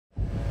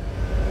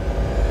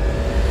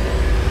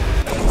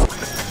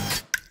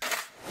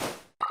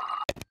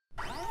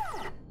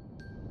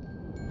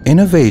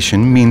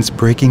Innovation means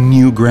breaking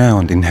new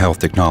ground in health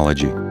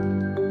technology.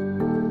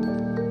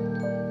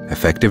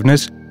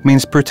 Effectiveness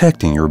means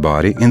protecting your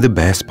body in the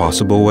best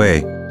possible way.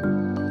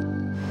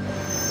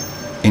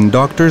 In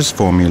Doctor's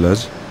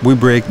Formulas, we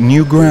break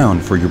new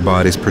ground for your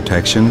body's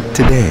protection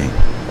today.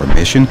 Our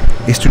mission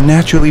is to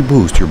naturally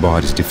boost your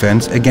body's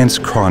defense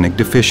against chronic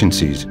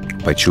deficiencies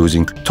by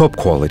choosing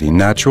top-quality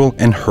natural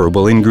and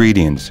herbal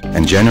ingredients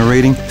and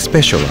generating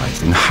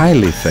specialized and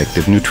highly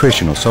effective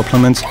nutritional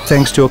supplements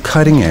thanks to a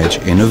cutting-edge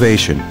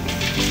innovation.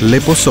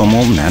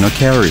 Liposomal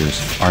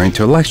nano-carriers are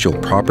intellectual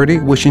property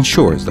which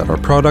ensures that our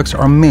products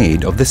are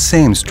made of the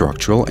same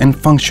structural and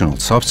functional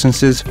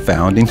substances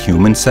found in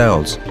human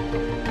cells.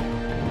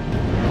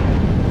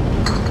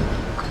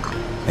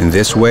 In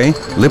this way,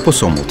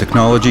 liposomal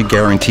technology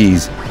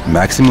guarantees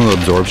maximum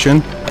absorption,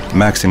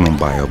 maximum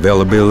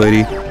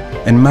bioavailability,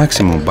 and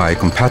maximum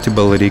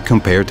biocompatibility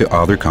compared to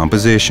other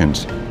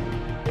compositions.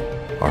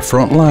 Our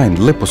frontline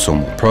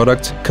liposomal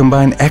products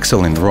combine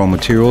excellent raw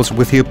materials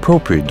with the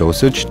appropriate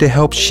dosage to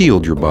help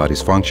shield your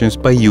body's functions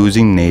by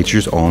using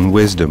nature's own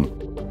wisdom.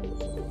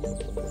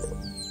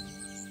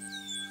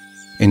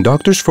 In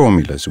Doctor's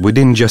Formulas, we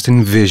didn't just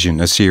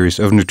envision a series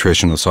of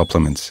nutritional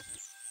supplements.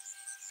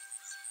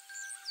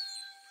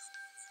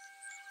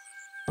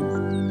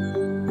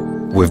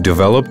 We've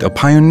developed a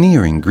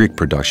pioneering Greek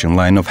production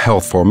line of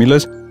health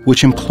formulas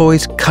which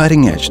employs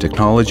cutting-edge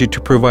technology to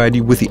provide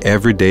you with the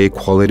everyday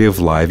quality of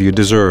life you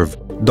deserve.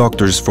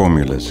 Doctor's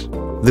Formulas,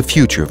 the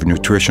future of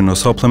nutritional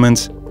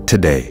supplements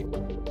today.